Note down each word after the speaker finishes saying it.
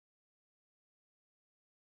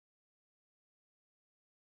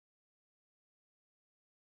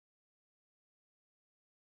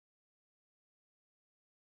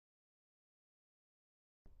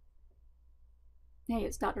Hey,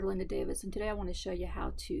 it's Dr. Linda Davis, and today I want to show you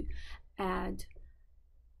how to add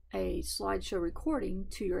a slideshow recording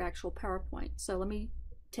to your actual PowerPoint. So let me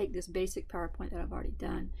take this basic PowerPoint that I've already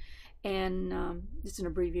done, and it's an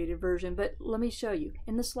abbreviated version, but let me show you.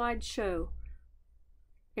 In the slideshow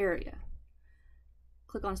area,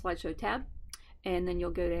 click on slideshow tab, and then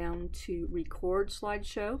you'll go down to record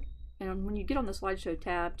slideshow. And when you get on the slideshow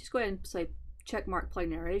tab, just go ahead and say check mark play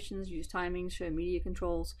narrations, use timing, show media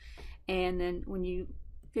controls. And then when you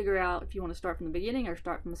figure out if you want to start from the beginning or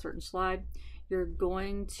start from a certain slide, you're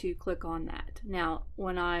going to click on that. Now,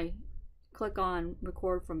 when I click on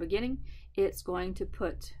record from beginning, it's going to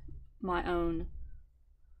put my own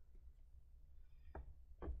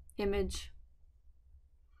image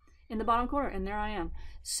in the bottom corner, and there I am.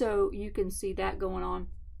 So you can see that going on.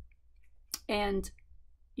 And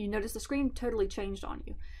you notice the screen totally changed on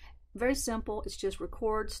you. Very simple. It's just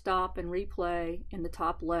record, stop, and replay in the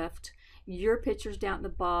top left. Your picture's down at the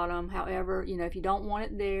bottom. However, if you don't want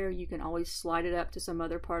it there, you can always slide it up to some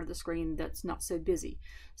other part of the screen that's not so busy.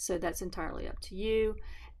 So that's entirely up to you.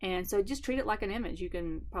 And so just treat it like an image. You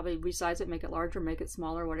can probably resize it, make it larger, make it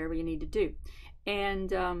smaller, whatever you need to do.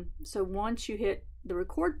 And so once you hit the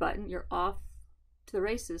record button, you're off to the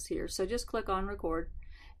races here. So just click on record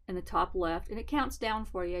in the top left, and it counts down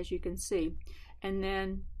for you, as you can see. And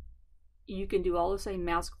then you can do all the same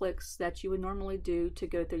mouse clicks that you would normally do to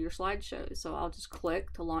go through your slideshow. So I'll just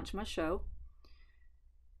click to launch my show.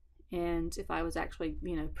 And if I was actually,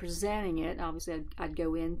 presenting it, obviously I'd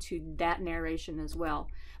go into that narration as well.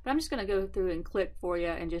 But I'm just going to go through and click for you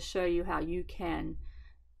and just show you how you can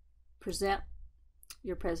present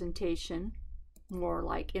your presentation more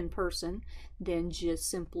like in person than just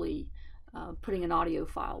simply putting an audio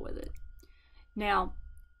file with it. Now,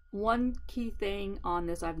 one key thing on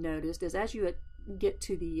this I've noticed is as you get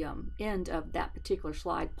to the end of that particular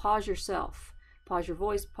slide, pause yourself, pause your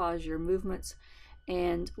voice, pause your movements,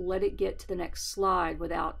 and let it get to the next slide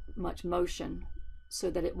without much motion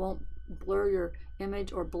so that it won't blur your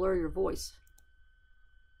image or blur your voice.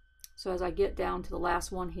 So as I get down to the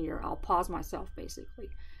last one here, I'll pause myself basically,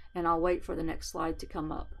 and I'll wait for the next slide to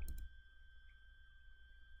come up.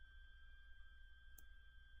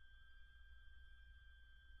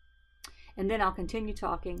 And then I'll continue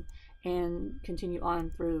talking and continue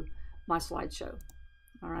on through my slideshow.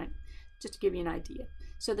 All right, just to give you an idea.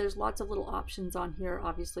 So there's lots of little options on here,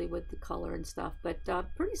 obviously with the color and stuff, but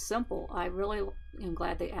pretty simple. I really am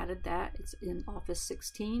glad they added that. It's in Office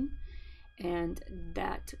 16, and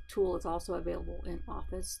that tool is also available in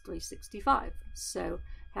Office 365. So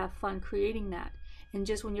have fun creating that. And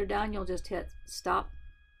just when you're done, you'll just hit stop,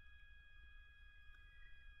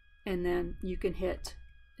 and then you can hit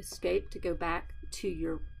escape to go back to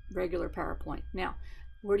your regular PowerPoint. Now,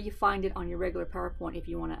 where do you find it on your regular PowerPoint if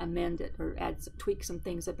you want to amend it or tweak some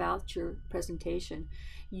things about your presentation?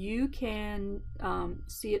 You can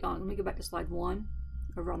see it on, let me go back to slide 1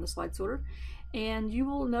 over on the slide sorter, and you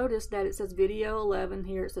will notice that it says video 11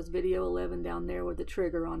 here. It says video 11 down there with the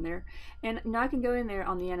trigger on there. And now I can go in there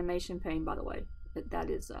on the animation pane, by the way. That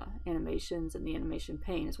is animations, and the animation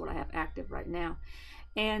pane is what I have active right now.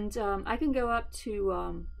 And I can go up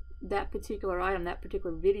to that particular item, that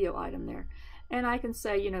particular video item there, and I can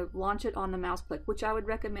say, launch it on the mouse click, which I would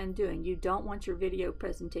recommend doing. You don't want your video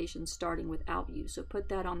presentation starting without you, so put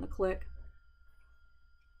that on the click.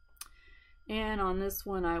 And on this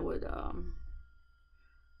one, I would,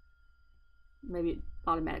 maybe it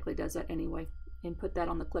automatically does that anyway, and put that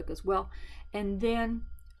on the click as well. And then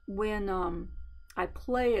when I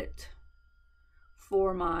play it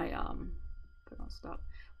for my, stop.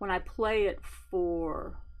 When I play it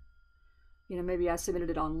for, maybe I submitted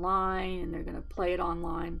it online and they're going to play it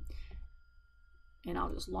online, and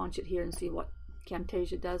I'll just launch it here and see what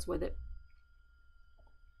Camtasia does with it.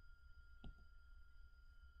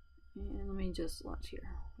 And let me just launch here.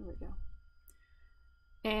 There we go.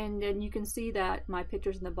 And then you can see that my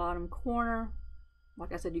picture's in the bottom corner.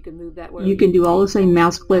 Like I said, you can move that way. You can do all the same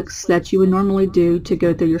mouse clicks that you would normally do to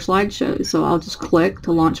go through your slideshow. So I'll just click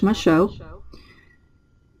to launch my show.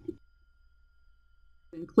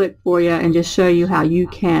 Click for you and just show you how you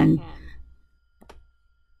can.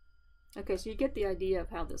 Okay, so you get the idea of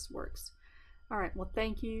how this works. All right, well,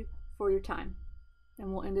 thank you for your time,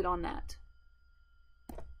 and we'll end it on that.